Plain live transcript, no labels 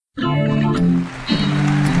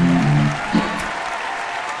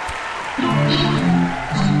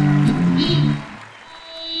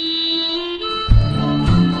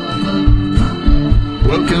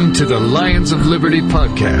to the Lions of Liberty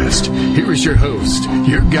podcast. Here is your host,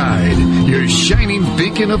 your guide, your shining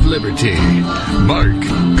beacon of liberty, Mark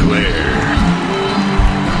Claire.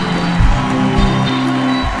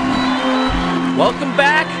 Welcome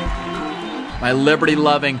back, my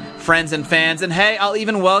liberty-loving friends and fans. And hey, I'll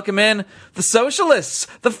even welcome in the socialists,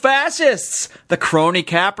 the fascists, the crony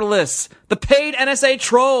capitalists, the paid NSA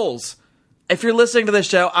trolls. If you're listening to this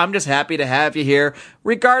show, I'm just happy to have you here,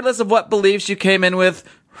 regardless of what beliefs you came in with,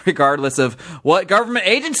 regardless of what government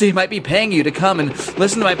agency might be paying you to come and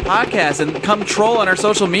listen to my podcast and come troll on our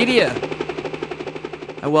social media.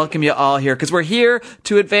 I welcome you all here because we're here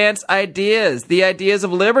to advance ideas, the ideas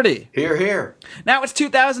of liberty. Hear, hear. Now it's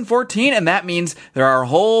 2014, and that means there are a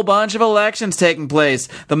whole bunch of elections taking place.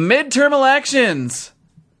 The midterm elections.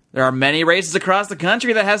 There are many races across the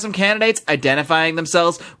country that have some candidates identifying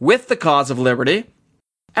themselves with the cause of liberty.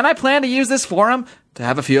 And I plan to use this forum to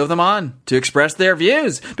have a few of them on to express their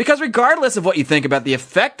views. Because regardless of what you think about the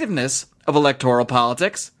effectiveness of electoral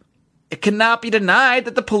politics, it cannot be denied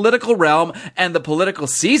that the political realm and the political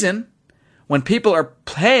season, when people are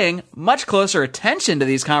paying much closer attention to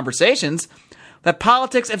these conversations, that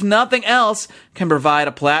politics, if nothing else, can provide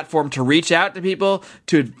a platform to reach out to people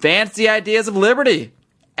to advance the ideas of liberty,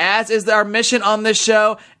 as is our mission on this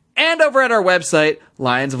show and over at our website,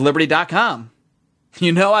 lionsofliberty.com.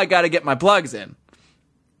 You know I gotta get my plugs in.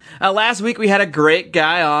 Last week we had a great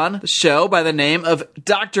guy on the show by the name of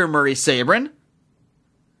Dr. Murray Sabrin,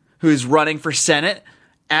 who's running for Senate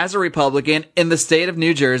as a Republican in the state of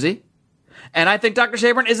New Jersey. And I think Dr.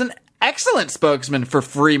 Sabrin is an excellent spokesman for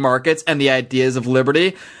free markets and the ideas of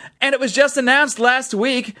liberty. And it was just announced last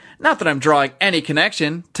week, not that I'm drawing any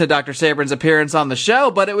connection to Dr. Sabrin's appearance on the show,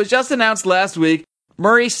 but it was just announced last week,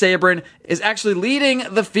 Murray Sabrin is actually leading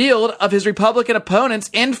the field of his Republican opponents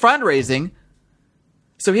in fundraising.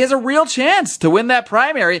 So he has a real chance to win that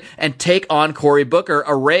primary and take on Cory Booker,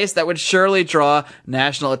 a race that would surely draw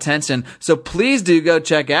national attention. So please do go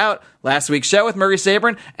check out last week's show with Murray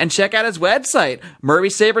Sabrin and check out his website,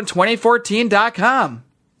 murraysabrin2014.com.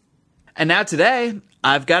 And now today,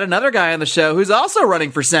 I've got another guy on the show who's also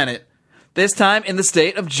running for Senate, this time in the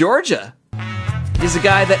state of Georgia. He's a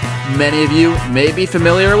guy that many of you may be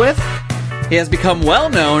familiar with. He has become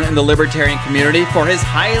well known in the libertarian community for his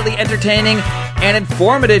highly entertaining and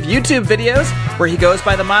informative YouTube videos where he goes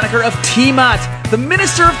by the moniker of TMOT, the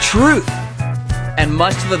Minister of Truth. And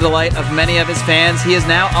much to the delight of many of his fans, he is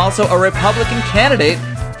now also a Republican candidate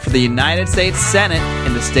for the United States Senate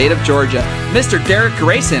in the state of Georgia. Mr. Derrick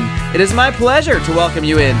Grayson, it is my pleasure to welcome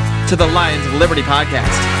you in to the Lions of Liberty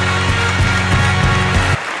podcast.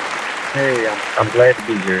 Hey, I'm glad to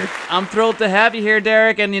be here. I'm thrilled to have you here,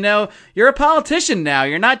 Derrick. And, you're a politician now.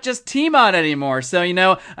 You're not just TMOT anymore. So, I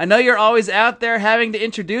know you're always out there having to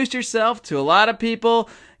introduce yourself to a lot of people,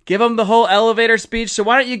 give them the whole elevator speech. So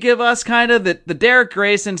why don't you give us kind of the Derrick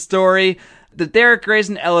Grayson story, the Derrick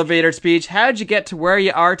Grayson elevator speech. How did you get to where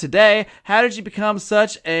you are today? How did you become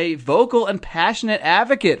such a vocal and passionate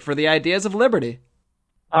advocate for the ideas of liberty?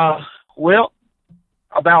 Well,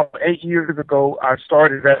 about 8 years ago, I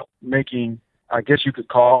started out making, I guess you could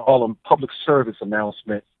call them public service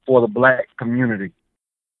announcements for the black community.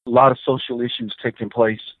 A lot of social issues taking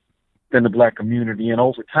place in the black community. And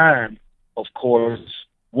over time, of course,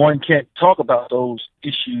 one can't talk about those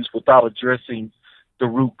issues without addressing the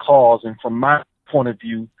root cause. And from my point of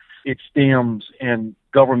view, it stems in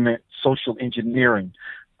government social engineering,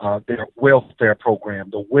 their welfare program,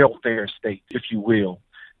 the welfare state, if you will.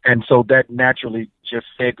 And so that naturally just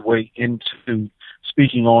segued into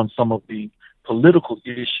speaking on some of the political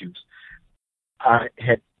issues. I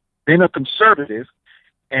had been a conservative,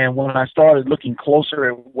 and when I started looking closer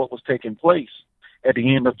at what was taking place at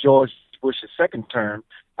the end of George Bush's second term,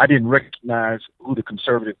 I didn't recognize who the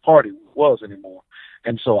Conservative Party was anymore.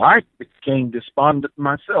 And so I became despondent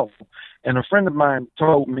myself. And a friend of mine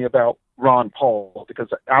told me about Ron Paul, because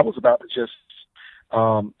I was about to just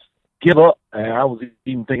give up, and I was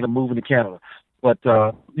even thinking of moving to Canada. But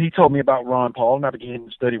he told me about Ron Paul, and I began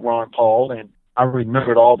to study Ron Paul, and I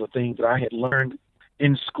remembered all the things that I had learned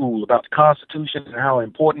in school about the Constitution and how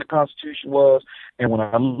important the Constitution was. And when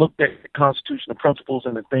I looked at the constitutional principles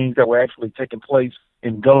and the things that were actually taking place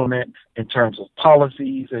in government in terms of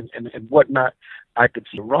policies and whatnot, I could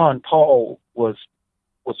see Ron Paul was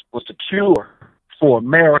the cure for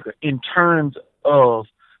America in terms of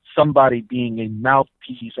somebody being a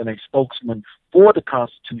mouthpiece and a spokesman for the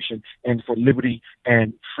Constitution and for liberty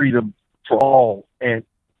and freedom for all. And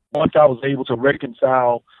once I was able to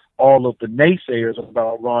reconcile all of the naysayers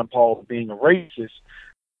about Ron Paul being a racist,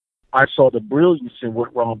 I saw the brilliance in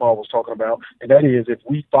what Ron Paul was talking about, and that is if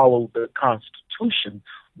we follow the Constitution,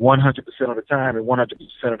 100% of the time and 100%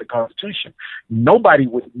 of the Constitution. Nobody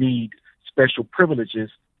would need special privileges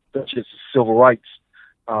such as civil rights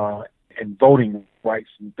and voting rights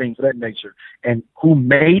and things of that nature. And who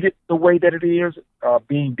made it the way that it is,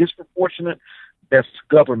 being disproportionate, that's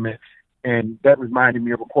government. And that reminded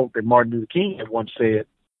me of a quote that Martin Luther King had once said.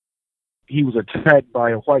 He was attacked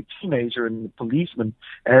by a white teenager, and the policeman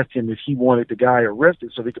asked him if he wanted the guy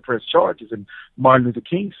arrested so they could press charges. And Martin Luther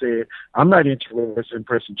King said, I'm not interested in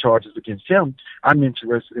pressing charges against him. I'm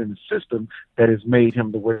interested in the system that has made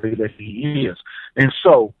him the way that he is. And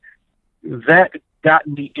so that got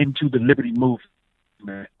me into the liberty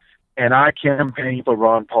movement. And I campaigned for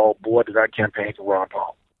Ron Paul. Boy, did I campaign for Ron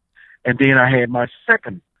Paul. And then I had my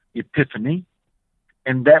second epiphany,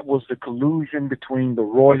 and that was the collusion between the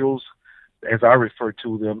Royals, as I refer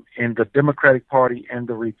to them, in the Democratic Party and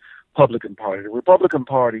the Republican Party. The Republican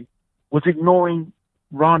Party was ignoring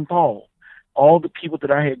Ron Paul. All the people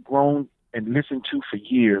that I had grown and listened to for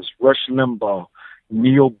years, Rush Limbaugh,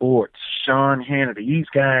 Neil Bortz, Sean Hannity, these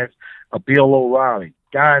guys, Bill O'Reilly,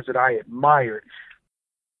 guys that I admired,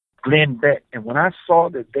 Glenn Beck. And when I saw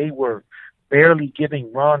that they were barely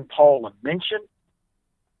giving Ron Paul a mention,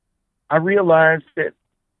 I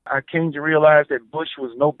came to realize that Bush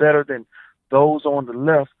was no better than those on the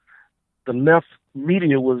left. The left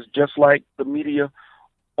media was just like the media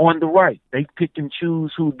on the right. They pick and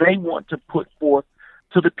choose who they want to put forth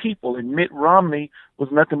to the people. And Mitt Romney was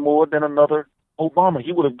nothing more than another Obama.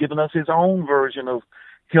 He would have given us his own version of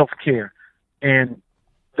health care, and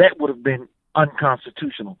that would have been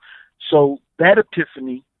unconstitutional. So that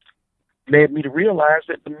epiphany led me to realize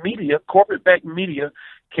that the media, corporate-backed media,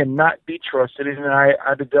 cannot be trusted. And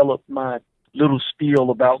I developed my little spiel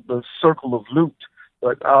about the circle of loot,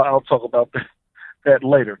 but I'll talk about that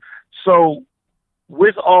later. So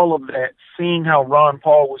with all of that, seeing how Ron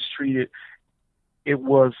Paul was treated, it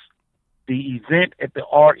was the event at the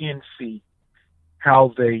RNC,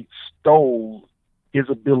 how they stole his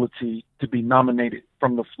ability to be nominated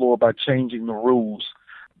from the floor by changing the rules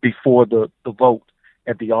before the vote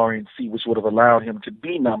at the RNC, which would have allowed him to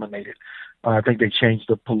be nominated. I think they changed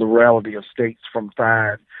the plurality of states from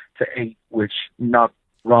 5 to 8, which knocked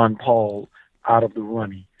Ron Paul out of the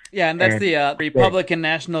running. Yeah, and that's the Republican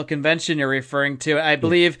National Convention you're referring to. I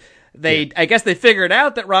believe I guess they figured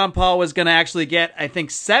out that Ron Paul was going to actually get, I think,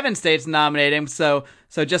 7 states nominate him. So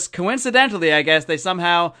just coincidentally, I guess they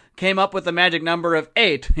somehow came up with the magic number of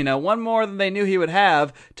 8. One more than they knew he would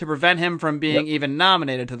have to prevent him from being even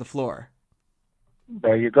nominated to the floor.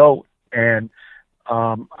 There you go. And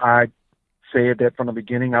I said that from the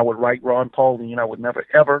beginning I would write Ron Paul in. I would never,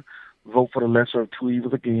 ever vote for the lesser of two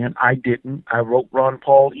evils again. I didn't. I wrote Ron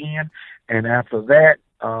Paul in. And after that,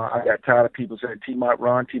 I got tired of people saying, TMOT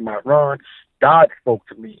Ron, TMOT Ron. God spoke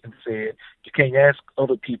to me and said, you can't ask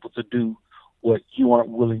other people to do what you aren't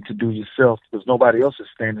willing to do yourself because nobody else is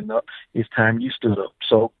standing up. It's time you stood up.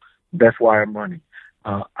 So that's why I'm running.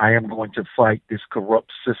 I am going to fight this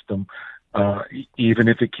corrupt system, even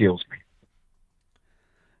if it kills me.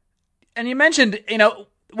 And you mentioned,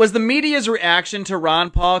 was the media's reaction to Ron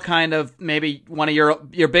Paul kind of maybe one of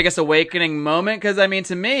your biggest awakening moment? Because,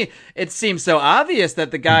 to me, it seems so obvious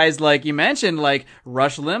that the guys, like you mentioned, like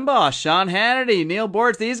Rush Limbaugh, Sean Hannity, Neil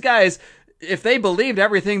Bortz, these guys, if they believed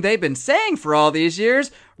everything they've been saying for all these years,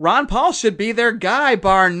 Ron Paul should be their guy,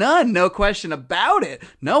 bar none, no question about it.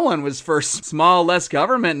 No one was for small, less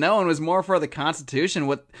government. No one was more for the Constitution,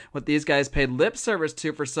 what these guys paid lip service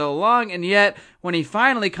to for so long. And yet, when he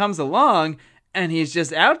finally comes along and he's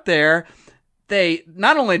just out there, they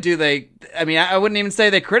not only do they, I wouldn't even say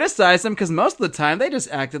they criticize him because most of the time they just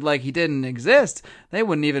acted like he didn't exist. They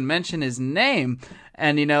wouldn't even mention his name.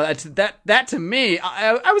 And, that to me,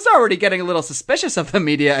 I was already getting a little suspicious of the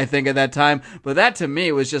media, I think, at that time. But that to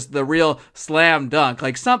me was just the real slam dunk.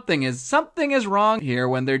 Like something is wrong here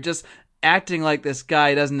when they're just acting like this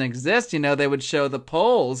guy doesn't exist. They would show the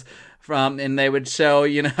polls and they would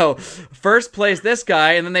show, first place this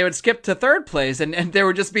guy, and then they would skip to third place, and there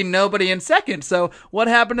would just be nobody in second. So what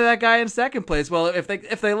happened to that guy in second place? Well, if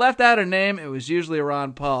they left out a name, it was usually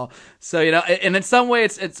Ron Paul. So, and in some way,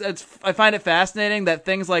 it's I find it fascinating that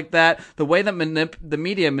things like that, the way that the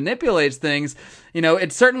media manipulates things,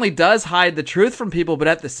 it certainly does hide the truth from people, but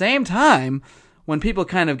at the same time, when people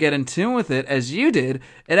kind of get in tune with it, as you did,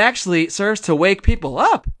 it actually serves to wake people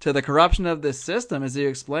up to the corruption of this system, as you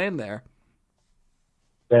explained there.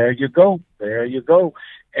 There you go.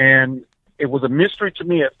 And it was a mystery to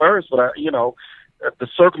me at first, but at the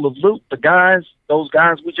circle of loot, those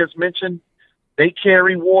guys we just mentioned, they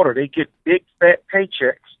carry water. They get big, fat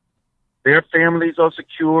paychecks. Their families are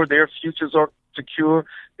secure. Their futures are secure.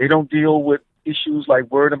 They don't deal with issues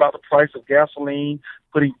like worrying about the price of gasoline,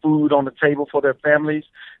 putting food on the table for their families.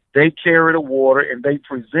 They carry the water and they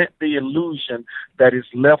present the illusion that it's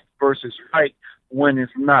left versus right when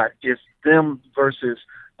it's not. It's them versus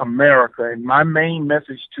America. And my main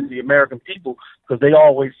message to the American people, because they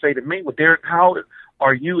always say to me, well, Derrick, how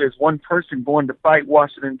are you as one person going to fight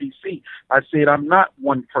Washington, D.C.? I said, I'm not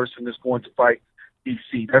one person that's going to fight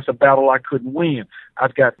D.C. That's a battle I couldn't win.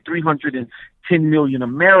 I've got 310 million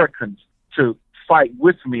Americans to fight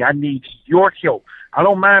with me. I need your help. I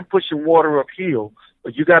don't mind pushing water uphill,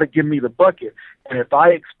 but you got to give me the bucket. And if I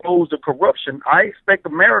expose the corruption, I expect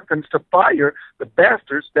Americans to fire the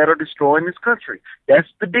bastards that are destroying this country. That's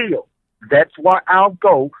the deal. That's why I'll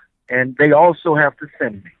go, and they also have to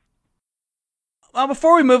send me. Well,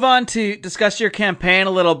 before we move on to discuss your campaign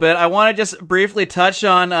a little bit, I want to just briefly touch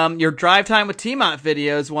on your Drive Time with TMOT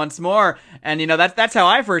videos once more. And, you know, that's how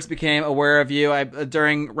I first became aware of you.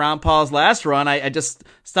 During Ron Paul's last run, I just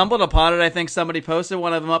stumbled upon it. I think somebody posted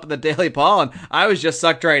one of them up at the Daily Paul, and I was just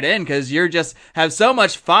sucked right in because you're just have so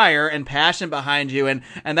much fire and passion behind you. And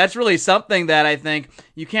that's really something that I think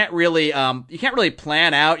you can't really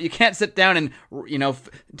plan out. You can't sit down and, you know,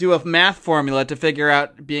 do a math formula to figure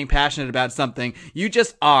out being passionate about something. You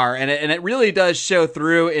just are, and it really does show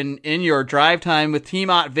through in your Drive Time with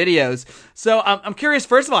TMOT videos. So I'm curious,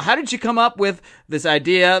 first of all, how did you come up with this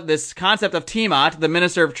idea, this concept of TMOT, the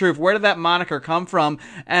Minister of Truth? Where did that moniker come from?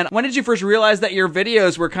 And when did you first realize that your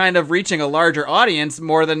videos were kind of reaching a larger audience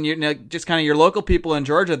more than just kind of your local people in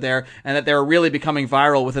Georgia there, and that they were really becoming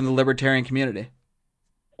viral within the libertarian community?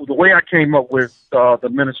 The way I came up with the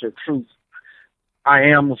Minister of Truth, I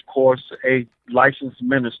am, of course, a licensed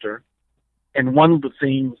minister. And one of the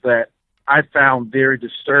things that I found very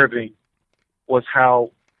disturbing was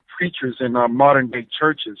how preachers in our modern-day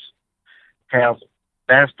churches have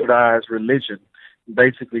bastardized religion,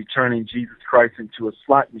 basically turning Jesus Christ into a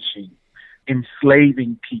slot machine,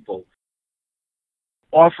 enslaving people.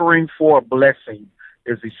 Offering for a blessing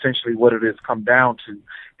is essentially what it has come down to,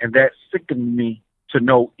 and that sickened me to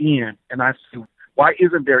no end. And I said, why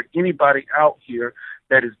isn't there anybody out here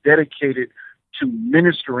that is dedicated to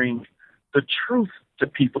ministering the truth to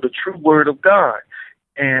people, the true word of God?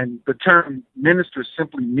 And the term minister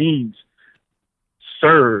simply means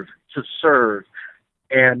serve, to serve.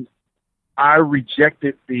 And I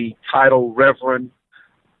rejected the title reverend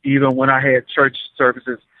even when I had church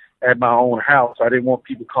services at my own house. I didn't want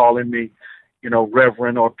people calling me,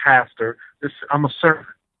 reverend or pastor. I'm a servant.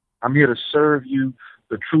 I'm here to serve you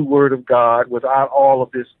the true word of God without all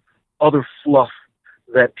of this other fluff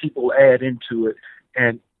that people add into it.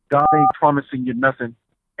 And God ain't promising you nothing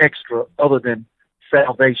extra other than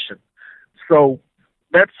salvation. So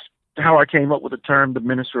that's how I came up with the term, the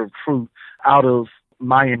Minister of Truth, out of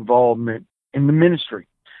my involvement in the ministry.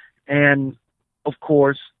 And, of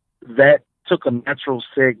course, that took a natural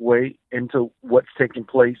segue into what's taking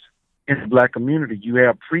place in the Black community. You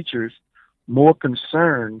have preachers more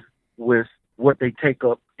concerned with what they take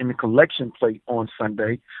up in the collection plate on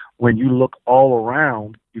Sunday. When you look all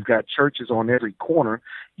around, you've got churches on every corner,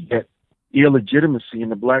 yet illegitimacy in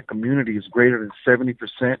the Black community is greater than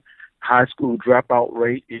 70%. High school dropout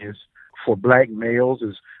rate is for Black males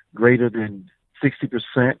is greater than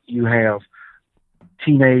 60%. You have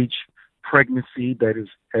teenage pregnancy that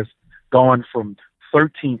has gone from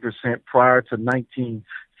 13% prior to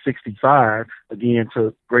 1965, again,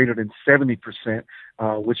 to greater than 70%,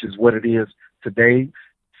 which is what it is today.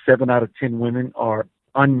 7 out of 10 women are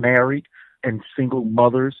unmarried and single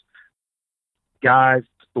mothers. Guys,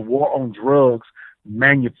 the war on drugs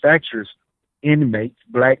manufactures inmates,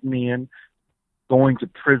 Black men going to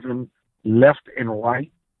prison left and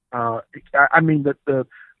right. The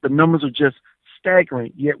numbers are just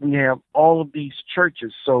staggering, yet we have all of these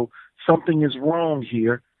churches. So something is wrong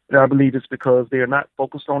here. And I believe it's because they're not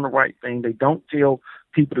focused on the right thing. They don't tell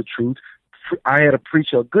people the truth. I had a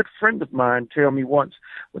preacher, a good friend of mine, tell me once,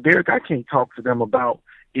 well, Derrick, I can't talk to them about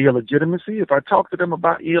illegitimacy. If I talk to them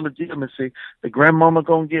about illegitimacy, the grandmama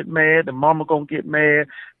gonna get mad, the mama gonna get mad,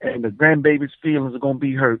 and the grandbaby's feelings are gonna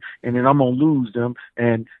be hurt, and then I'm gonna lose them,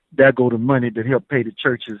 and there go the money that help pay the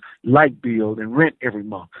church's light bill and rent every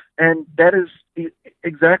month. And that is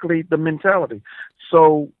exactly the mentality.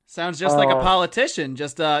 So sounds just like a politician,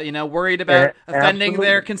 just worried about offending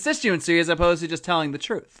their constituency as opposed to just telling the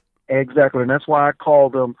truth. Exactly, and that's why I call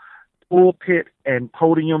them pulpit and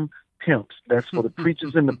podium pimps. That's for the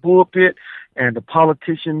preachers in the pulpit and the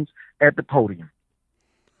politicians at the podium.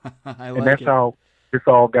 And that's how this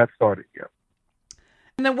all got started. Yeah.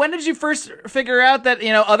 And then when did you first figure out that,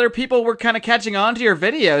 other people were kind of catching on to your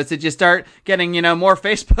videos? Did you start getting, more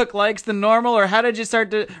Facebook likes than normal? Or how did you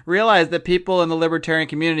start to realize that people in the libertarian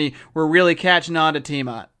community were really catching on to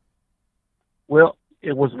TMOT? Well,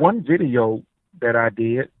 it was one video that I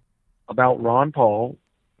did about Ron Paul.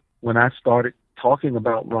 When I started talking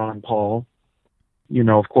about Ron Paul,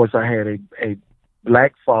 of course I had a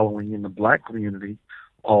black following in the black community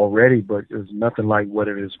already, but it was nothing like what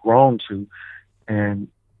it has grown to. And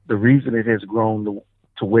the reason it has grown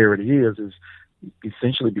to where it is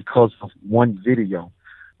essentially because of one video.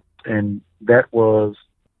 And that was,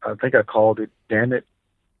 I think I called it, "Damn It,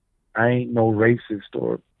 I Ain't No Racist,"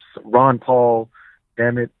 or Ron Paul,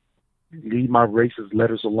 "Damn It, Leave My Racist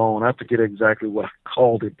Letters Alone." I forget exactly what I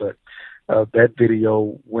called it, but that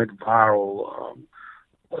video went viral.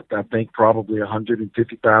 I think probably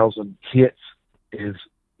 150,000 hits is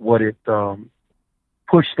what it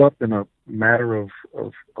pushed up in a matter of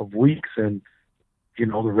weeks, and the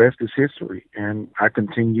rest is history. And I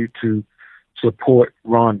continue to support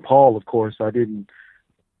Ron Paul. Of course, I didn't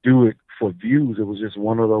do it for views. It was just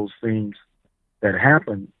one of those things that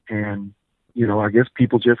happened, and I guess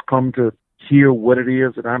people just come to hear what it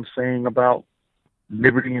is that I'm saying about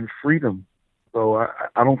liberty and freedom. So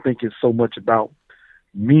I don't think it's so much about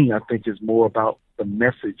me. I think it's more about the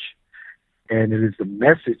message, and it is the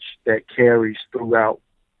message that carries throughout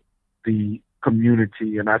the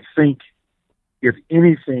community. And I think, if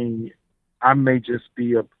anything, I may just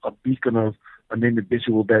be a beacon of an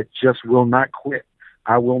individual that just will not quit.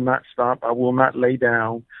 I will not stop. I will not lay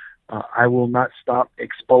down. I will not stop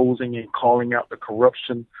exposing and calling out the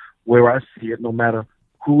corruption where I see it, no matter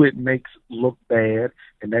who it makes look bad.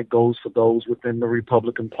 And that goes for those within the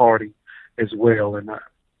Republican Party as well. And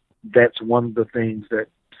that's one of the things that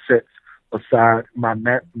sets aside my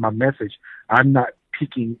message. I'm not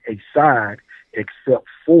picking a side except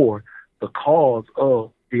for the cause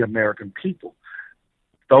of the American people.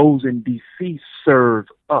 Those in D.C. serve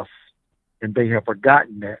us, and they have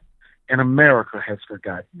forgotten that, and America has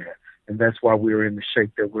forgotten that, and that's why we're in the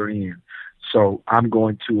shape that we're in. So I'm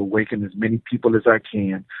going to awaken as many people as I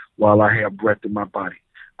can while I have breath in my body.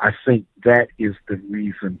 I think that is the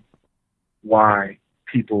reason why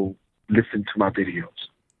people listen to my videos,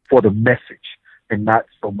 for the message and not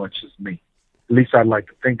so much as me. At least I'd like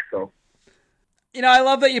to think so. I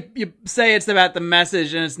love that you say it's about the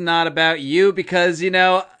message and it's not about you, because,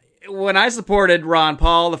 when I supported Ron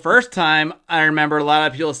Paul the first time, I remember a lot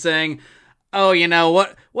of people saying, "Oh,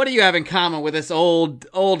 what do you have in common with this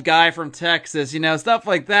old guy from Texas?" Stuff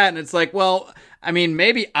like that. And it's like, well, I mean,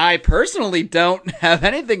 maybe I personally don't have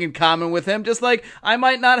anything in common with him, just like I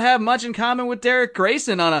might not have much in common with Derrick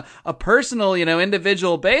Grayson on a personal,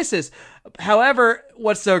 individual basis. However,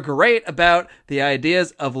 what's so great about the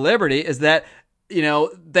ideas of liberty is that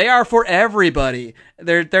they are for everybody.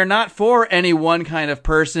 They're not for any one kind of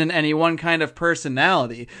person, any one kind of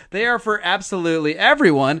personality. They are for absolutely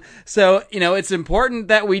everyone. So, it's important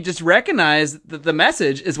that we just recognize that the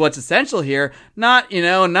message is what's essential here. Not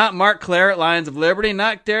Mark Claret, Lions of Liberty,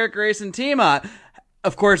 not Derrick Grayson, TMOT.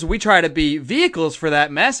 Of course, we try to be vehicles for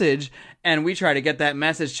that message, and we try to get that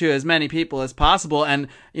message to as many people as possible. And,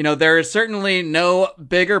 there is certainly no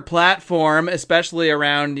bigger platform, especially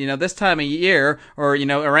around, this time of year, or,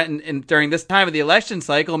 during this time of the election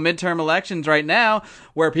cycle, midterm elections right now,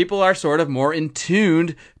 where people are sort of more in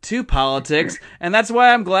tuned to politics. And that's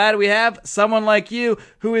why I'm glad we have someone like you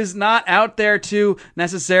who is not out there to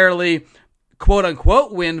necessarily, quote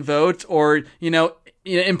unquote, win votes or,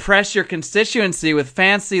 impress your constituency with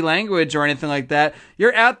fancy language or anything like that.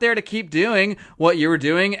 You're out there to keep doing what you were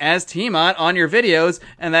doing as TMOT on your videos,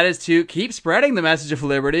 and that is to keep spreading the message of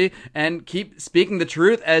liberty and keep speaking the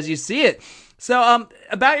truth as you see it. So,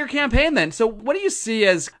 about your campaign then. So what do you see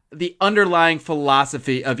as the underlying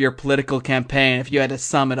philosophy of your political campaign, if you had to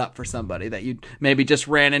sum it up for somebody that you maybe just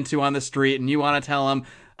ran into on the street and you want to tell them,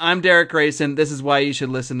 "I'm Derrick Grayson, this is why you should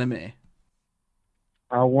listen to me"?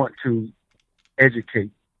 I want to educate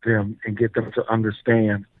them and get them to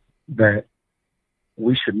understand that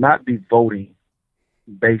we should not be voting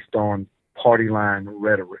based on party line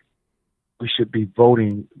rhetoric. We should be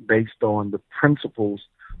voting based on the principles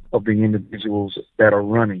of the individuals that are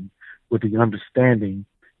running, with the understanding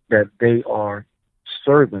that they are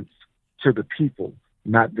servants to the people,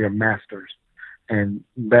 not their masters. And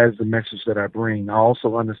that is the message that I bring. I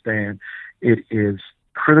also understand it is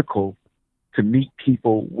critical to meet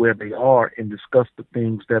people where they are and discuss the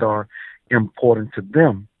things that are important to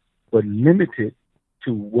them, but limited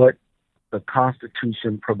to what the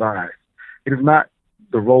Constitution provides. It is not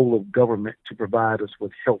the role of government to provide us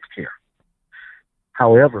with health care.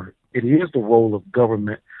 However, it is the role of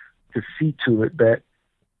government to see to it that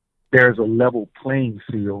there's a level playing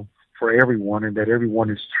field for everyone and that everyone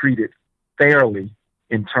is treated fairly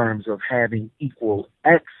in terms of having equal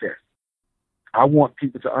access. I want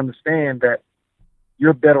people to understand that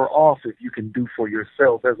you're better off if you can do for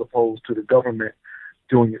yourself as opposed to the government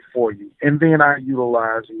doing it for you. And then I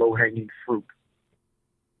utilize low-hanging fruit.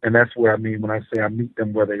 And that's what I mean when I say I meet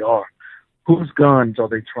them where they are. Whose guns are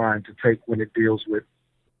they trying to take when it deals with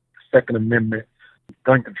Second Amendment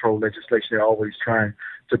gun control legislation they're always trying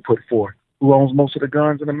to put forth? Who owns most of the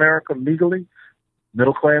guns in America legally?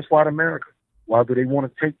 Middle-class white America. Why do they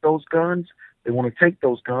want to take those guns? They want to take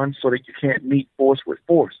those guns so that you can't meet force with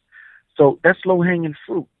force. So that's low-hanging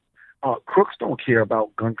fruit. Crooks don't care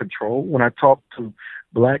about gun control. When I talk to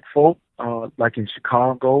black folk, like in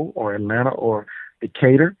Chicago or Atlanta or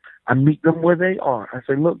Decatur, I meet them where they are. I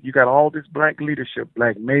say, look, you got all this black leadership,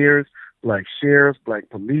 black mayors, black sheriffs, black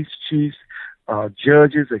police chiefs,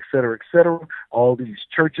 judges, et cetera, all these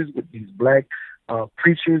churches with these black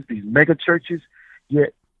preachers, these mega churches,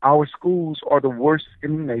 yet our schools are the worst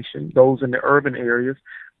in the nation, those in the urban areas.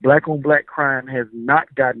 Black-on-black crime has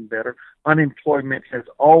not gotten better. Unemployment has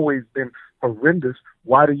always been horrendous.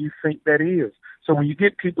 Why do you think that is? So when you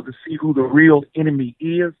get people to see who the real enemy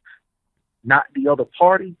is, not the other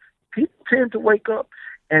party, people tend to wake up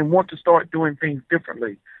and want to start doing things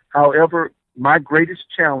differently. However, my greatest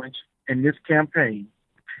challenge in this campaign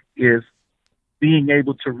is being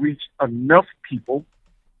able to reach enough people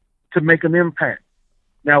to make an impact.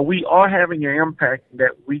 Now, we are having an impact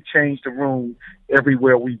that we change the room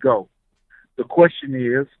everywhere we go. The question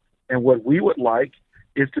is, and what we would like,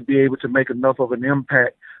 is to be able to make enough of an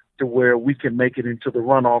impact to where we can make it into the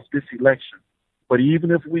runoff this election. But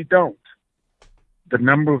even if we don't, the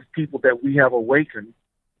number of people that we have awakened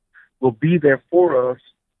will be there for us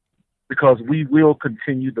because we will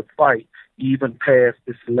continue the fight even past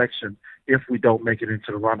this election if we don't make it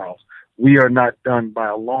into the runoff. We are not done by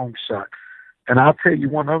a long shot. And I'll tell you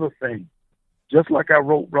one other thing. Just like I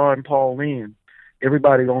wrote Ron Paul in,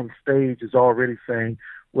 everybody on stage is already saying,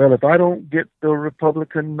 well, if I don't get the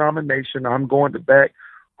Republican nomination, I'm going to back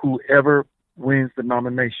whoever wins the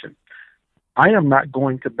nomination. I am not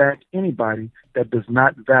going to back anybody that does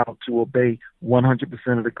not vow to obey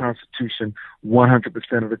 100% of the Constitution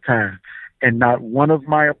 100% of the time. And not one of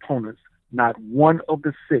my opponents, not one of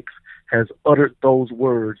the 6, has uttered those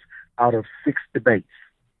words out of 6 debates.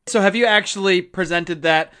 So have you actually presented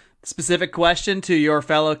that specific question to your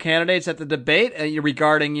fellow candidates at the debate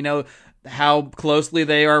regarding, how closely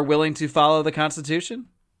they are willing to follow the Constitution?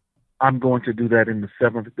 I'm going to do that in the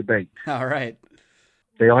 7th debate. All right.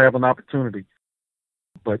 They'll have an opportunity.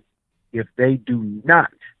 But if they do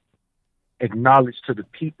not acknowledge to the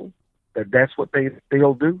people that that's what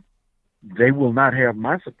they'll do, they will not have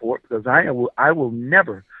my support because I will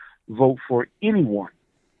never vote for anyone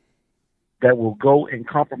that will go and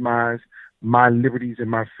compromise my liberties and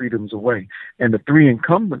my freedoms away. And the 3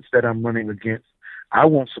 incumbents that I'm running against, I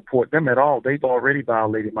won't support them at all. They've already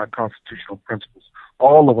violated my constitutional principles,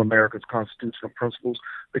 all of America's constitutional principles,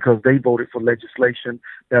 because they voted for legislation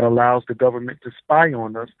that allows the government to spy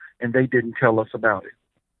on us, and they didn't tell us about it.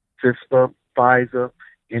 FISPA, FISA,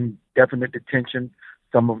 indefinite detention,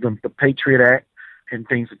 some of them the Patriot Act, and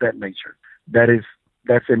things of that nature.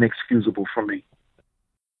 That's inexcusable for me.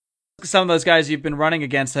 Some of those guys you've been running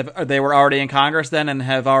against, they were already in Congress then and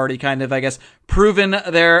have already kind of, I guess, proven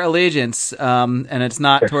their allegiance, and it's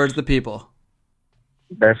not towards the people.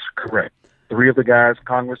 That's correct. 3 of the guys,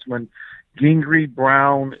 Congressman Gingrey,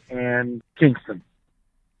 Brown, and Kingston.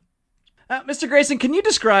 Mr. Grayson, can you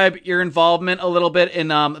describe your involvement a little bit in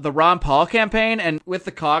the Ron Paul campaign and with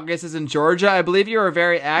the caucuses in Georgia? I believe you were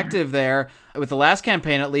very active there with the last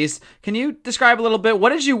campaign, at least. Can you describe a little bit?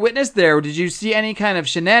 What did you witness there? Did you see any kind of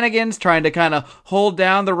shenanigans trying to kind of hold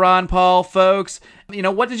down the Ron Paul folks?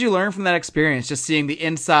 What did you learn from that experience, just seeing the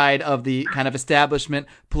inside of the kind of establishment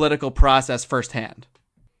political process firsthand?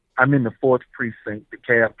 I'm in the 4th precinct,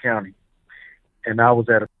 DeKalb County, and I was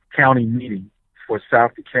at a county meeting for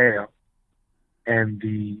South DeKalb. And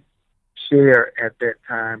the chair at that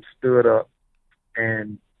time stood up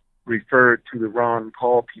and referred to the Ron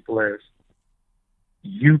Paul people as,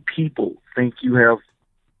 you people think you have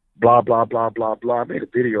blah, blah, blah, blah, blah. I made a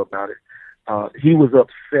video about it. He was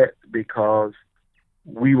upset because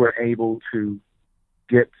we were able to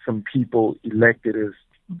get some people elected as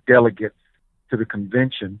delegates to the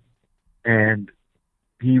convention. And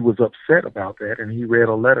he was upset about that. And he read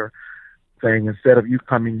a letter saying, instead of you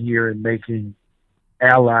coming here and making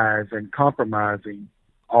allies and compromising,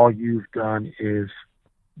 all you've done is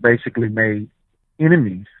basically made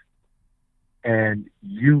enemies, and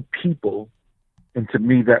you to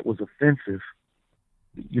me, that was offensive.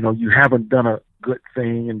 You know, you haven't done a good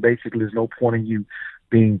thing, and basically there's no point in you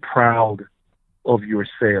being proud of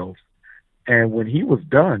yourselves. And when he was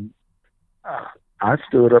done, I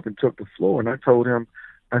stood up and took the floor, and I told him,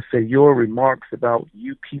 I said, your remarks about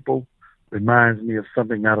you people reminds me of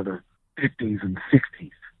something out of the 50s and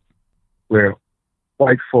 60s, where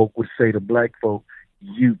white folk would say to black folk,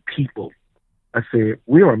 you people. I said,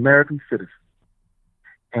 we are American citizens,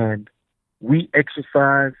 and we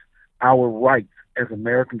exercise our rights as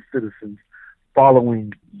American citizens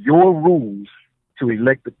following your rules to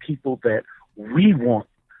elect the people that we want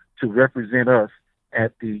to represent us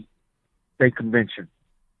at the state convention.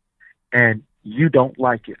 And you don't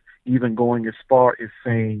like it, even going as far as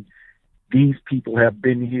saying these people have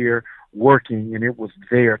been here working and it was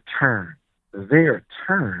their turn. Their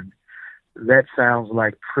turn, that sounds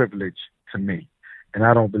like privilege to me. And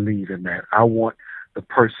I don't believe in that. I want the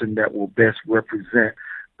person that will best represent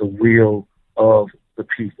the will of the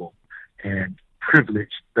people. And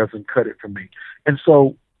privilege doesn't cut it for me. And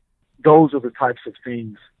so those are the types of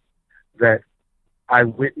things that I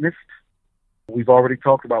witnessed. We've already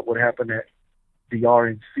talked about what happened at the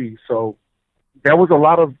RNC. So there was a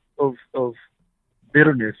lot of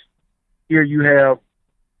bitterness. Here you have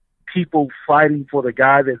people fighting for the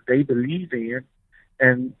guy that they believe in,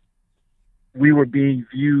 and we were being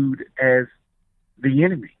viewed as the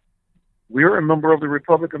enemy. We're a member of the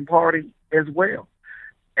Republican Party as well.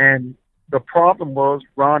 And the problem was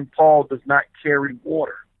Ron Paul does not carry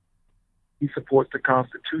water. He supports the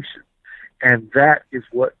Constitution. And that is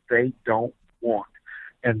what they don't want.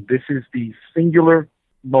 And this is the singular,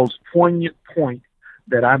 most poignant point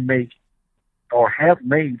that I make or have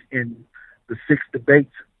made in the 6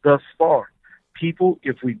 debates thus far. People,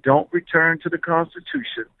 if we don't return to the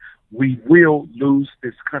Constitution, we will lose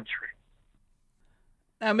this country.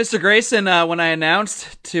 Now, Mr. Grayson, when I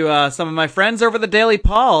announced to some of my friends over the Daily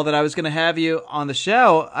Paul that I was going to have you on the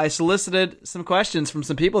show, I solicited some questions from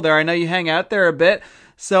some people there. I know you hang out there a bit.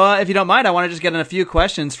 So if you don't mind, I want to just get in a few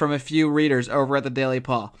questions from a few readers over at the Daily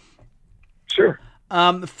Paul. Sure.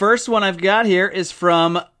 The first one I've got here is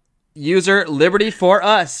from user Liberty for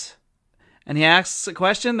Us. And he asks a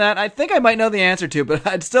question that I think I might know the answer to, but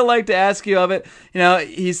I'd still like to ask you of it. You know,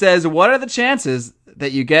 he says, what are the chances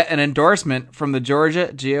that you get an endorsement from the Georgia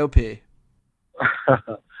GOP?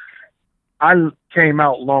 I came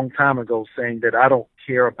out a long time ago saying that I don't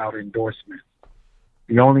care about endorsement.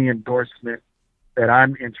 The only endorsement that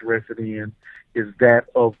I'm interested in is that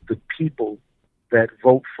of the people that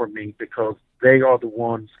vote for me, because they are the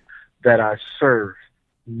ones that I serve,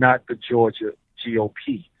 not the Georgia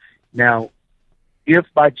GOP. Now, if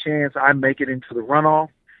by chance I make it into the runoff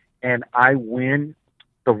and I win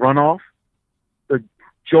the runoff, the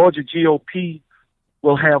Georgia GOP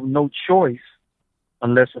will have no choice,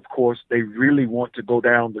 unless, of course, they really want to go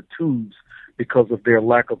down the tubes because of their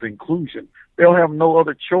lack of inclusion. They'll have no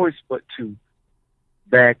other choice but to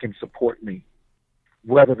back and support me,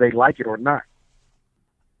 whether they like it or not.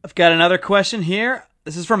 I've got another question here.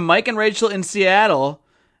 This is from Mike and Rachel in Seattle,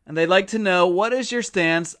 and they'd like to know, what is your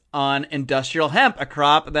stance on industrial hemp, a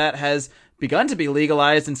crop that has begun to be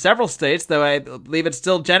legalized in several states, though I believe it's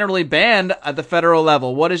still generally banned at the federal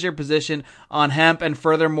level. What is your position on hemp? And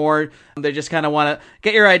furthermore, they just kind of want to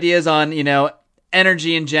get your ideas on, you know,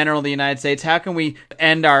 energy in general in the United States. How can we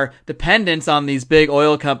end our dependence on these big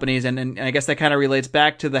oil companies? And I guess that kind of relates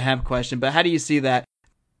back to the hemp question, but how do you see that?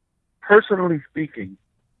 Personally speaking,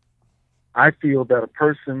 I feel that a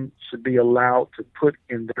person should be allowed to put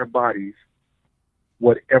in their bodies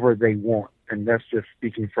whatever they want. And that's just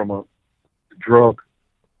speaking from a drug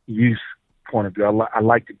use point of view. I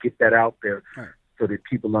like to get that out there so that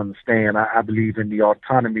people understand. I believe in the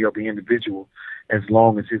autonomy of the individual as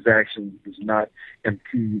long as his action does not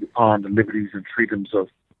impede on the liberties and freedoms of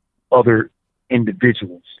other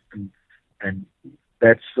individuals. And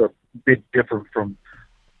that's a bit different from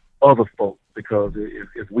other folk, because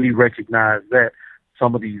if we recognize that,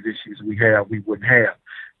 some of these issues we wouldn't have.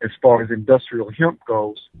 As far as industrial hemp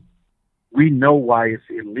goes, we know why it's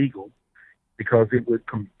illegal, because it would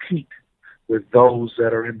compete with those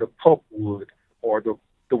that are in the pulpwood or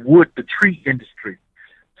the tree industry,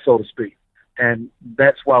 so to speak. And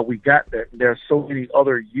that's why we got that. There are so many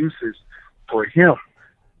other uses for hemp.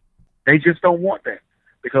 They just don't want that,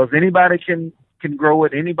 because anybody can grow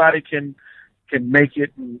it. Anybody can make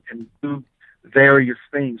it and do various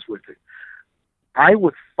things with it. I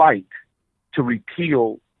would fight to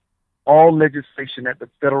repeal all legislation at the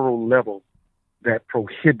federal level that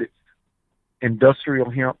prohibits industrial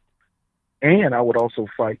hemp, and I would also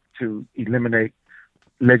fight to eliminate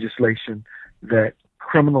legislation that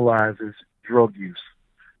criminalizes drug use.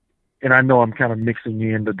 And I know I'm kind of mixing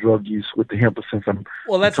in the drug use with the hemp since I'm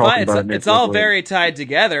well, that's talking fine. about It's all very tied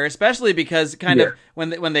together, especially because of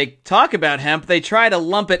when they talk about hemp, they try to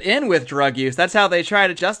lump it in with drug use. That's how they try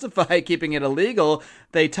to justify keeping it illegal.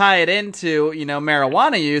 They tie it into,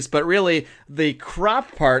 marijuana use, but really the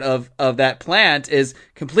crop part of that plant is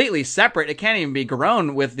completely separate. It can't even be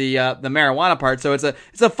grown with the marijuana part. So it's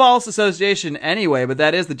a false association anyway, but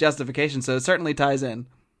that is the justification. So it certainly ties in.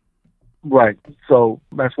 Right. So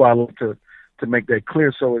that's why I look to make that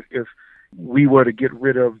clear. So if we were to get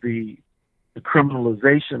rid of the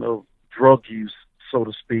criminalization of drug use, so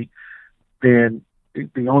to speak, then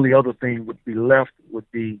the only other thing would be left would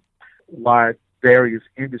be why various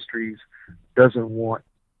industries doesn't want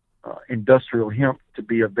industrial hemp to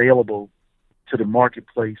be available to the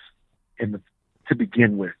marketplace to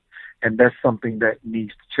begin with. And that's something that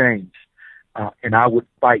needs to change. And I would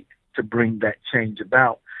fight to bring that change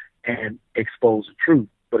about and expose the truth.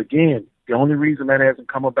 But again, the only reason that hasn't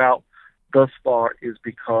come about thus far is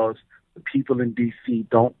because the people in D.C.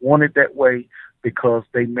 don't want it that way, because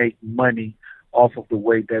they make money off of the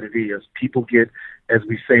way that it is. People get, as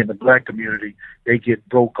we say in the black community, they get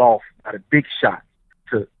broke off by the big shot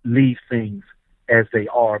to leave things as they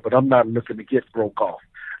are. But I'm not looking to get broke off.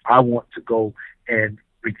 I want to go and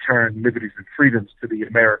return liberties and freedoms to the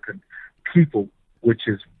American people, which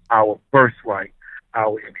is our birthright,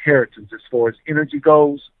 our inheritance. As far as energy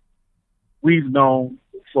goes, we've known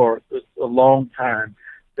for a long time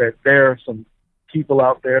that there are some people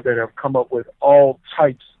out there that have come up with all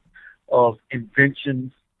types of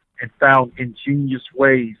inventions and found ingenious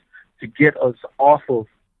ways to get us off of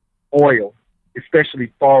oil,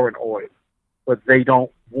 especially foreign oil, but they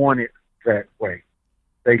don't want it that way.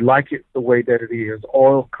 They like it the way that it is.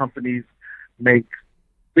 Oil companies make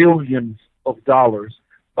billions of dollars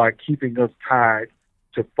by keeping us tied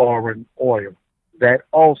to foreign oil. That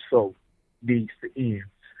also needs to end.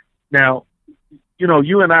 Now,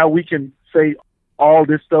 you and I, we can say all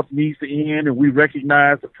this stuff needs to end and we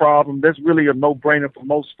recognize the problem. That's really a no-brainer for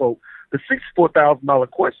most folk. The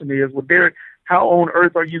 $64,000 question is, well, Derrick, how on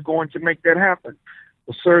earth are you going to make that happen?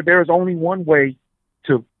 Well, sir, there is only one way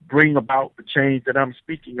to bring about the change that I'm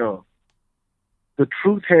speaking of. The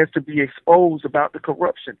truth has to be exposed about the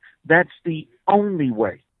corruption. That's the only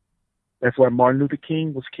way. That's why Martin Luther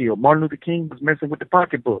King was killed. Martin Luther King was messing with the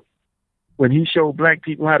pocketbook. When he showed black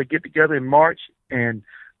people how to get together and march and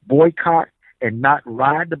boycott and not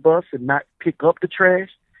ride the bus and not pick up the trash,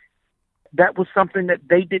 that was something that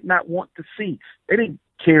they did not want to see. They didn't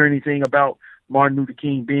care anything about Martin Luther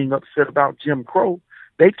King being upset about Jim Crow.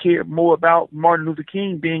 They cared more about Martin Luther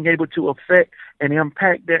King being able to affect and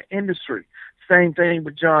impact their industry. Same thing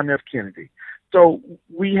with John F. Kennedy. So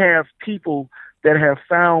we have people that have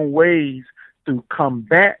found ways to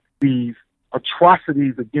combat these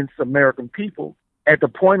atrocities against American people at the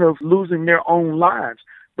point of losing their own lives.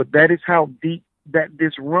 But that is how deep that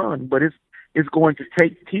this run. But it's going to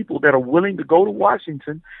take people that are willing to go to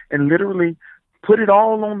Washington and literally put it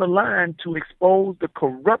all on the line to expose the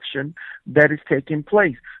corruption that is taking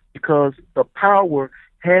place, because the power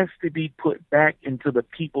has to be put back into the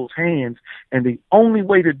people's hands. And the only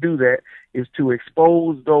way to do that is to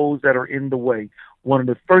expose those that are in the way. One of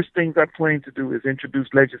the first things I plan to do is introduce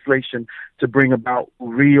legislation to bring about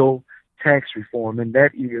real tax reform, and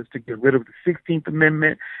that is to get rid of the 16th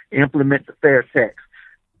Amendment, implement the fair tax.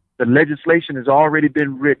 The legislation has already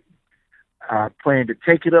been written. I plan to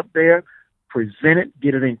take it up there, present it,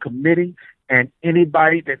 get it in committee, and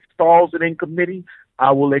anybody that stalls it in committee,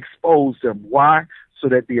 I will expose them. Why? So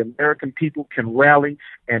that the American people can rally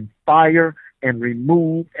and fire and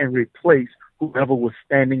remove and replace whoever was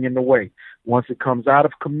standing in the way. Once it comes out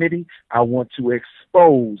of committee, I want to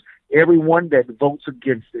expose everyone that votes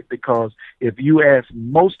against it, because if you ask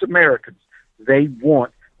most Americans, they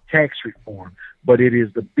want tax reform. But it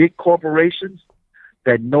is the big corporations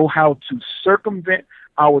that know how to circumvent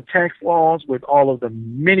our tax laws with all of the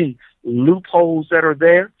many loopholes that are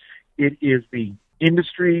there. It is the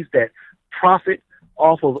industries that profit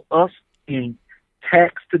off of us being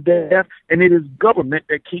taxed to death, and it is government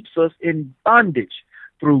that keeps us in bondage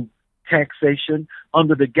through taxation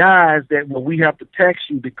under the guise that, well, we have to tax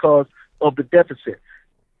you because of the deficit.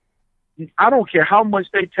 I don't care how much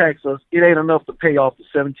they tax us, it ain't enough to pay off the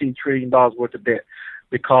 $17 trillion worth of debt,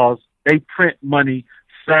 because they print money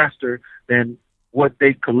faster than what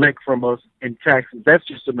they collect from us in taxes. That's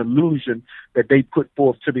just an illusion that they put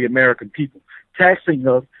forth to the American people. Taxing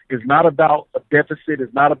us is not about a deficit,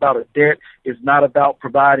 it's not about a debt, it's not about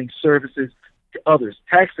providing services to others.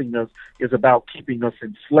 Taxing us is about keeping us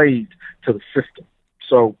enslaved to the system.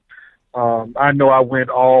 So I know I went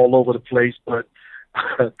all over the place, but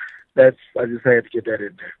I just had to get that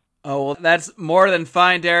in there. Oh, well, that's more than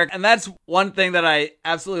fine, Derrick. And that's one thing that I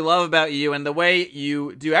absolutely love about you and the way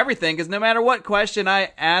you do everything, because no matter what question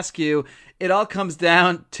I ask you, it all comes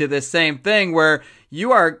down to the same thing where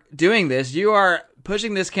you are doing this. You are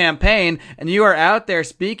pushing this campaign and you are out there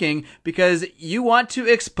speaking because you want to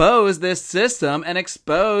expose this system and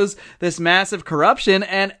expose this massive corruption,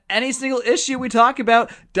 and any single issue we talk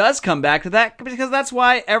about does come back to that, because that's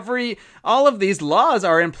why all of these laws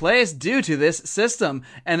are in place due to this system.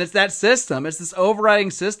 And it's that system, it's this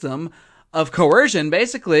overriding system of coercion,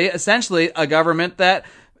 basically, essentially a government that,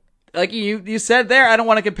 like you said there, I don't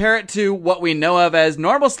want to compare it to what we know of as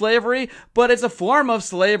normal slavery, but it's a form of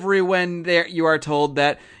slavery when you are told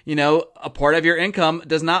that, a part of your income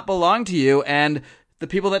does not belong to you, and the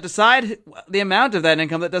people that decide the amount of that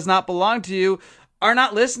income that does not belong to you are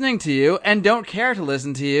not listening to you and don't care to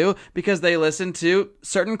listen to you because they listen to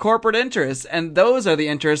certain corporate interests. And those are the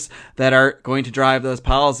interests that are going to drive those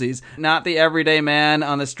policies, not the everyday man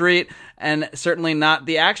on the street, and certainly not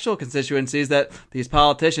the actual constituencies that these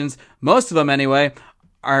politicians, most of them anyway,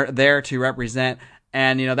 are there to represent.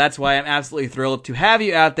 And, that's why I'm absolutely thrilled to have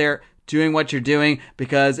you out there doing what you're doing,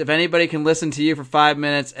 because if anybody can listen to you for 5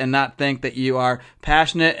 minutes and not think that you are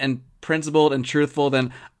passionate and principled and truthful,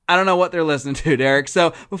 then I don't know what they're listening to, Derrick.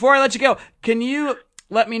 So before I let you go, can you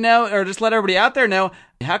let me know, or just let everybody out there know,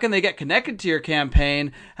 how can they get connected to your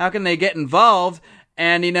campaign? How can they get involved?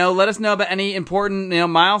 And, let us know about any important,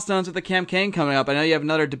 milestones with the campaign coming up. I know you have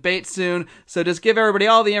another debate soon, so just give everybody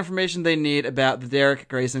all the information they need about the Derrick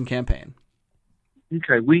Grayson campaign.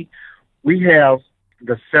 Okay, we have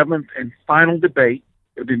the 7th and final debate.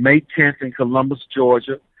 It'll be May 10th in Columbus,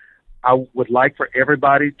 Georgia. I would like for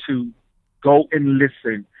everybody to go and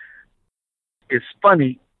listen. It's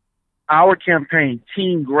funny, our campaign,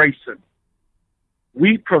 Team Grayson,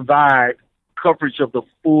 we provide coverage of the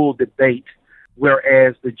full debate,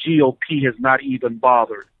 whereas the GOP has not even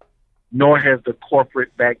bothered, nor has the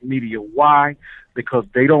corporate-backed media. Why? Because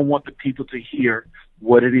they don't want the people to hear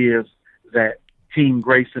what it is that Team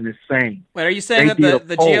Grayson is saying. Wait, are you saying that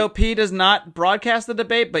the GOP does not broadcast the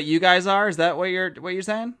debate, but you guys are? Is that what you're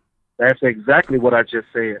saying? That's exactly what I just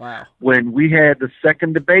said. Wow. When we had the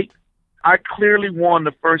second debate, I clearly won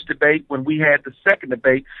the first debate. When we had the second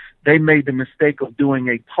debate, they made the mistake of doing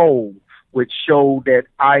a poll, which showed that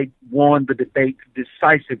I won the debate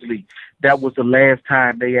decisively. That was the last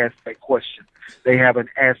time they asked that question. They haven't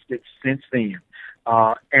asked it since then.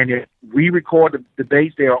 And if we record the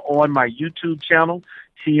debates, they are on my YouTube channel,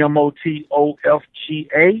 TMOT.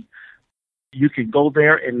 You can go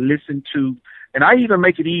there and listen to, and I even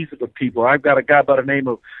make it easy for people. I've got a guy by the name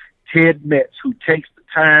of Ted Metz who takes the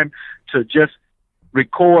time to just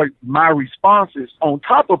record my responses on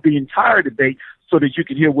top of the entire debate so that you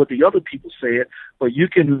can hear what the other people said, but you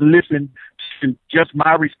can listen to just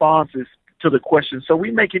my responses to the question. So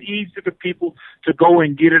we make it easy for people to go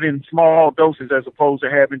and get it in small doses as opposed to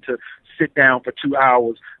having to sit down for 2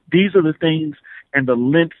 hours. These are the things and the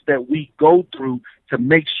lengths that we go through to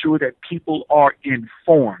make sure that people are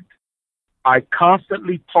informed. I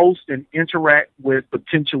constantly post and interact with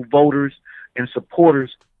potential voters and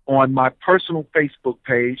supporters on my personal Facebook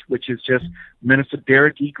page, which is just Minister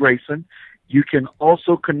Derrick E. Grayson. You can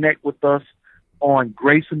also connect with us on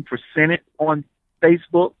Grayson for Senate on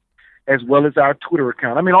Facebook, as well as our Twitter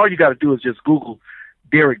account. I mean, all you got to do is just Google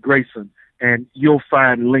Derrick Grayson, and you'll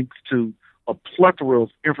find links to a plethora of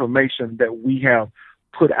information that we have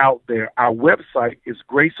put out there. Our website is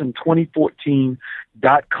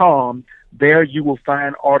grayson2014.com. There you will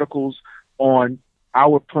find articles on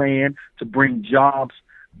our plan to bring jobs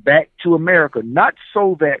back to America, not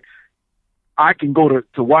so that I can go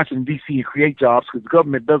to Washington, D.C. and create jobs, because the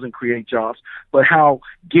government doesn't create jobs, but how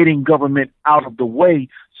getting government out of the way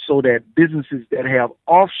so that businesses that have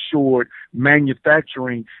offshored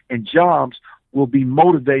manufacturing and jobs will be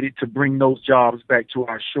motivated to bring those jobs back to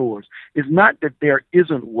our shores. It's not that there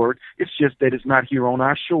isn't work. It's just that it's not here on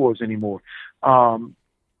our shores anymore.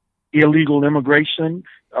 Illegal immigration.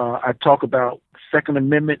 I talk about Second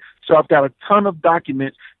Amendment. So I've got a ton of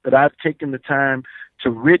documents that I've taken the time to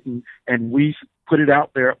written, and we put it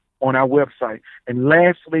out there on our website. And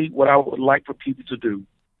lastly, what I would like for people to do,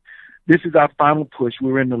 this is our final push.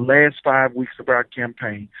 We're in the last 5 weeks of our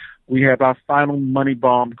campaign. We have our final money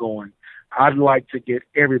bomb going. I'd like to get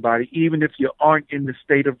everybody, even if you aren't in the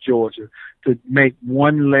state of Georgia, to make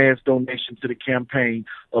one last donation to the campaign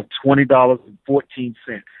of $20.14.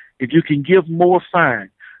 If you can give more, fine.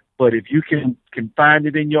 But if you can find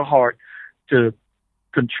it in your heart to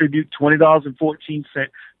contribute $20.14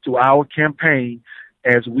 to our campaign,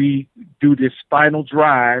 as we do this final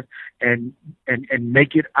drive and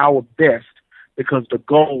make it our best, because the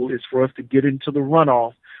goal is for us to get into the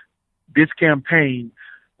runoff. This campaign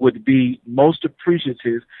would be most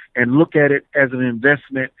appreciative and look at it as an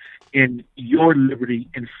investment in your liberty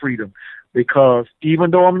and freedom. Because even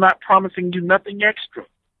though I'm not promising you nothing extra,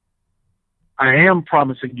 I am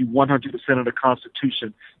promising you 100% of the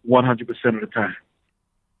Constitution 100% of the time.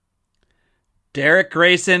 Derrick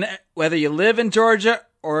Grayson, whether you live in Georgia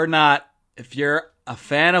or not, if you're a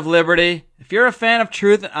fan of liberty, if you're a fan of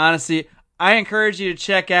truth and honesty, I encourage you to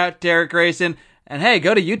check out Derrick Grayson. And hey,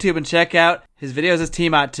 go to YouTube and check out his videos as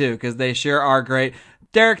TMOT too, because they sure are great.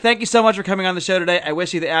 Derrick, thank you so much for coming on the show today. I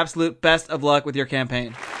wish you the absolute best of luck with your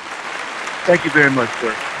campaign. Thank you very much,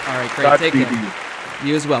 sir. All right, great. God Take be care. with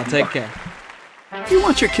You as well. Take care. You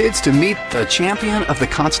want your kids to meet the champion of the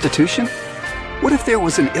Constitution? What if there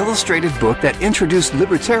was an illustrated book that introduced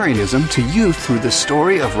libertarianism to youth through the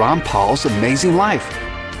story of Ron Paul's amazing life?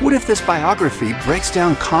 What if this biography breaks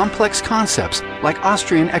down complex concepts like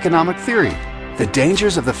Austrian economic theory, the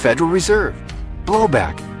dangers of the Federal Reserve,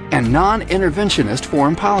 blowback, and non-interventionist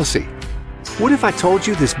foreign policy? What if I told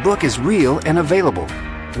you this book is real and available?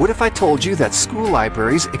 What if I told you that school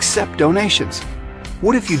libraries accept donations?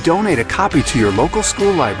 What if you donate a copy to your local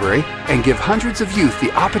school library and give hundreds of youth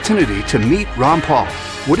the opportunity to meet Ron Paul?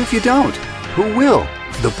 What if you don't? Who will?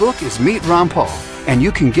 The book is Meet Ron Paul, and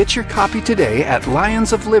you can get your copy today at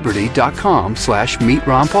lionsofliberty.com/Meet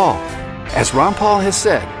Ron Paul. As Ron Paul has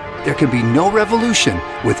said, there can be no revolution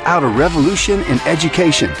without a revolution in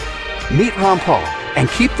education. Meet Ron Paul and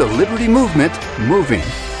keep the liberty movement moving.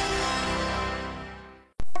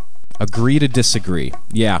 Agree to Disagree.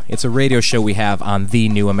 Yeah, it's a radio show we have on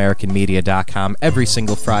thenewamericanmedia.com every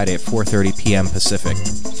single Friday at 4:30 p.m. Pacific.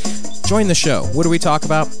 Join the show. What do we talk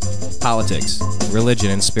about? Politics, religion,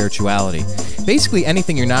 and spirituality. Basically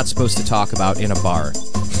anything you're not supposed to talk about in a bar.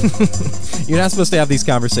 You're not supposed to have these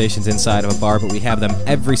conversations inside of a bar, but we have them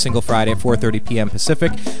every single Friday at 4:30 p.m.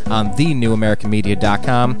 Pacific on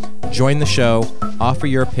thenewamericanmedia.com. Join the show, offer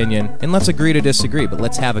your opinion, and let's agree to disagree, but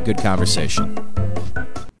let's have a good conversation.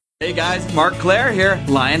 Hey guys, Mark Claire here,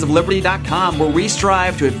 lionsofliberty.com, where we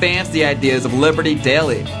strive to advance the ideas of liberty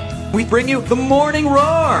daily. We bring you the Morning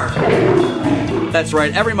Roar! That's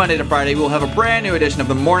right, every Monday to Friday we'll have a brand new edition of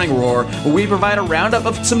the Morning Roar, where we provide a roundup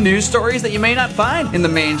of some news stories that you may not find in the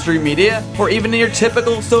mainstream media or even in your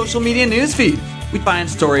typical social media newsfeed. We find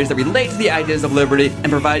stories that relate to the ideas of liberty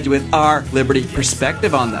and provide you with our liberty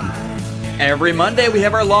perspective on them. Every Monday, we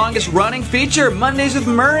have our longest-running feature, Mondays with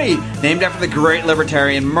Murray, named after the great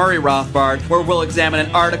libertarian Murray Rothbard, where we'll examine an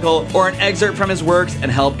article or an excerpt from his works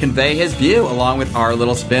and help convey his view, along with our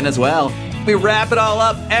little spin as well. We wrap it all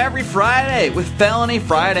up every Friday with Felony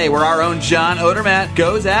Friday, where our own John Odermatt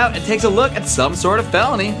goes out and takes a look at some sort of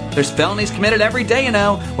felony. There's felonies committed every day, you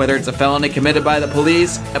know, whether it's a felony committed by the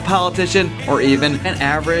police, a politician, or even an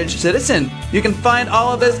average citizen. You can find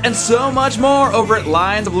all of this and so much more over at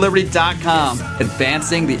lionsofliberty.com,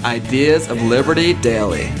 advancing the ideas of liberty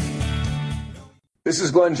daily. This is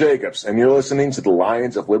Glenn Jacobs, and you're listening to the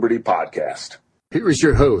Lions of Liberty podcast. Here is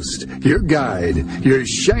your host, your guide, your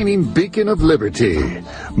shining beacon of liberty,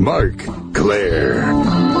 Mark Claire.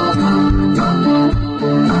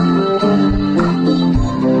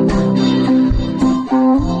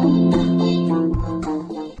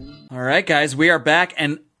 All right, guys, we are back,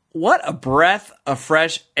 and what a breath of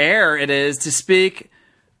fresh air it is to speak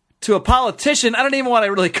to a politician. I don't even want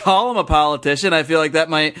to really call him a politician. I feel like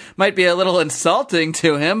that might be a little insulting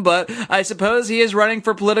to him, but I suppose he is running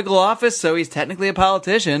for political office, so he's technically a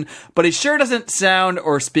politician, but he sure doesn't sound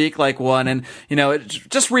or speak like one. And, you know, it's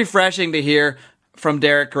just refreshing to hear from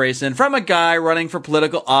Derrick Grayson, from a guy running for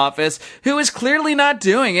political office who is clearly not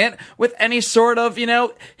doing it with any sort of, you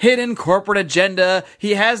know, hidden corporate agenda.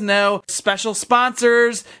 He has no special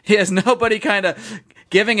sponsors. He has nobody kind of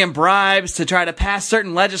giving him bribes to try to pass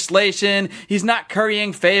certain legislation. He's not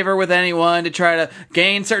currying favor with anyone to try to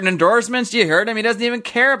gain certain endorsements. You heard him. He doesn't even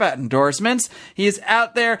care about endorsements. He is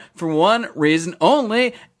out there for one reason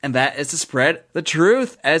only, and that is to spread the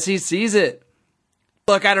truth as he sees it.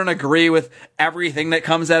 Look, I don't agree with everything that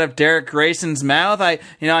comes out of Derrick Grayson's mouth. I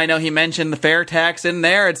know he mentioned the fair tax in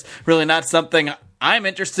there. It's really not something I'm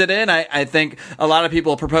interested in. I think a lot of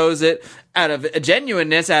people propose it out of a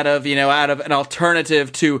genuineness, out of an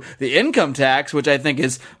alternative to the income tax, which I think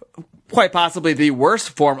is quite possibly the worst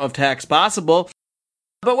form of tax possible.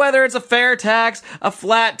 But whether it's a fair tax, a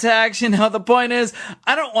flat tax, the point is,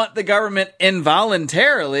 I don't want the government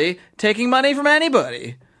involuntarily taking money from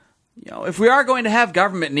anybody. If we are going to have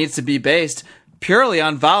government, it needs to be based purely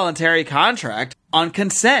on voluntary contract, on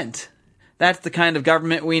consent. That's the kind of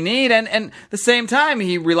government we need. And at the same time,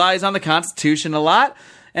 he relies on the Constitution a lot.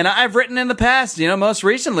 And I've written in the past, most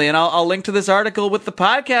recently, and I'll link to this article with the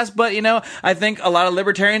podcast, but, I think a lot of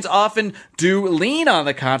libertarians often do lean on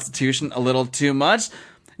the Constitution a little too much.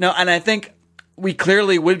 No, and I think we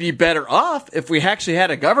clearly would be better off if we actually had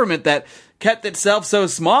a government that kept itself so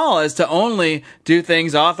small as to only do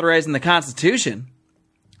things authorized in the Constitution.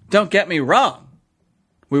 Don't get me wrong.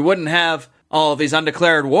 We wouldn't have all of these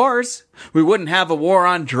undeclared wars. We wouldn't have a war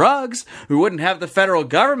on drugs. We wouldn't have the federal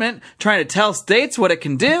government trying to tell states what it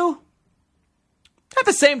can do. At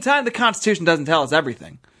the same time, the Constitution doesn't tell us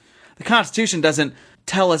everything. The Constitution doesn't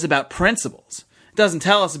tell us about principles. It doesn't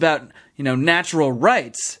tell us about, natural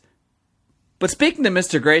rights. But speaking to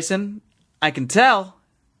Mr. Grayson, I can tell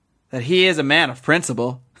that he is a man of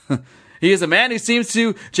principle. He is a man who seems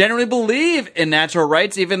to generally believe in natural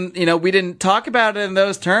rights. Even, we didn't talk about it in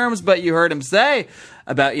those terms, but you heard him say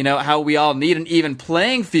about, how we all need an even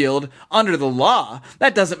playing field under the law.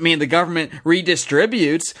 That doesn't mean the government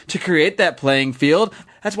redistributes to create that playing field.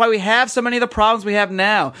 That's why we have so many of the problems we have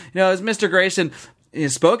now. As Mr. Grayson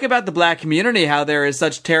spoke about the black community, how there is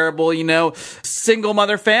such terrible, single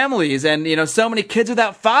mother families and, so many kids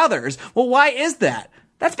without fathers. Well, why is that?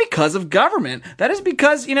 That's because of government. That is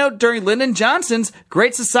because, during Lyndon Johnson's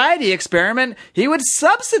Great Society experiment, he would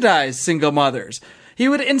subsidize single mothers. He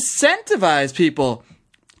would incentivize people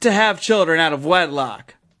to have children out of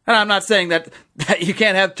wedlock. And I'm not saying that you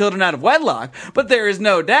can't have children out of wedlock, but there is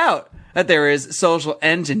no doubt that there is social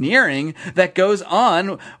engineering that goes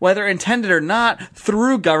on, whether intended or not,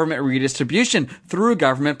 through government redistribution, through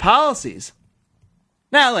government policies.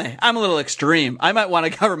 Now, I'm a little extreme. I might want a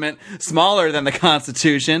government smaller than the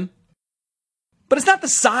Constitution. But it's not the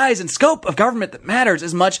size and scope of government that matters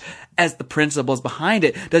as much as the principles behind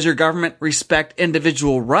it. Does your government respect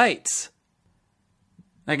individual rights?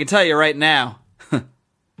 I can tell you right now,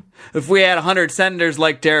 if we had 100 senators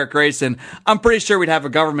like Derrick Grayson, I'm pretty sure we'd have a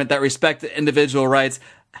government that respected individual rights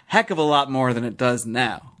a heck of a lot more than it does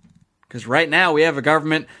now. Because right now we have a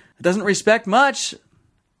government that doesn't respect much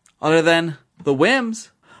other than the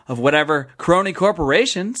whims of whatever crony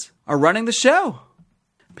corporations are running the show.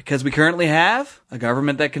 Because we currently have a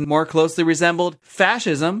government that can more closely resemble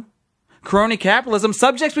fascism, crony capitalism,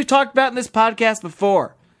 subjects we've talked about in this podcast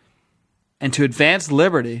before. And to advance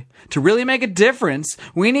liberty, to really make a difference,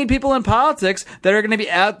 we need people in politics that are going to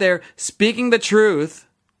be out there speaking the truth,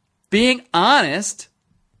 being honest,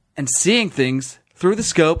 and seeing things through the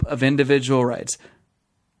scope of individual rights.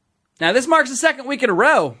 Now, this marks the second week in a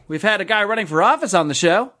row we've had a guy running for office on the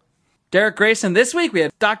show. Derrick Grayson this week. We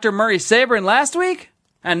had Dr. Murray Sabrin last week.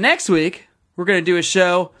 And next week, we're going to do a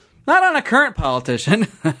show not on a current politician.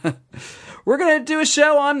 We're going to do a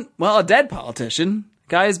show on, a dead politician.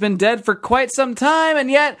 Guy has been dead for quite some time,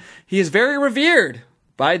 and yet he is very revered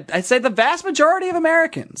by, I'd say, the vast majority of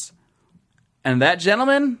Americans. And that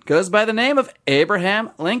gentleman goes by the name of Abraham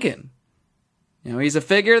Lincoln. He's a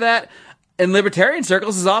figure that in libertarian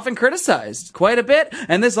circles is often criticized quite a bit,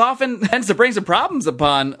 and this often tends to bring some problems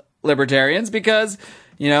upon libertarians because,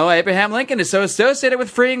 Abraham Lincoln is so associated with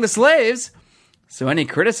freeing the slaves, so any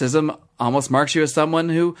criticism almost marks you as someone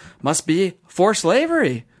who must be for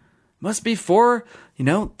slavery, must be for,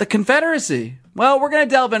 the Confederacy. Well, we're going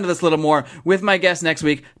to delve into this a little more with my guest next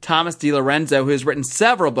week, Thomas DiLorenzo, who has written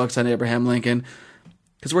several books on Abraham Lincoln,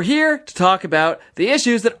 because we're here to talk about the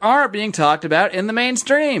issues that aren't being talked about in the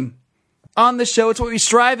mainstream. On the show, it's what we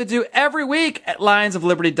strive to do every week at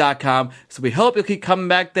lionsofliberty.com, so we hope you'll keep coming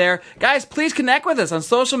back there. Guys, please connect with us on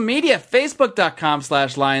social media,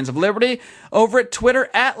 facebook.com/lionsofliberty, over at Twitter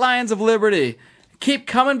 @lionsofliberty. Keep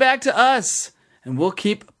coming back to us, and we'll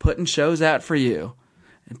keep putting shows out for you.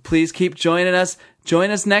 And please keep joining us. Join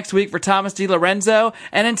us next week for Thomas DiLorenzo.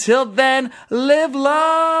 And until then, live long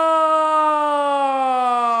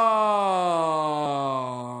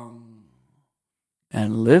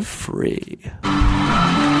and live free.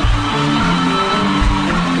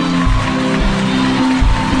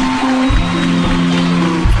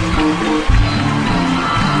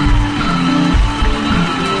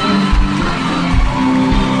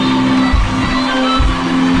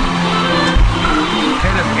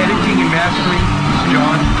 Mastering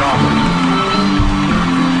John Dobbs.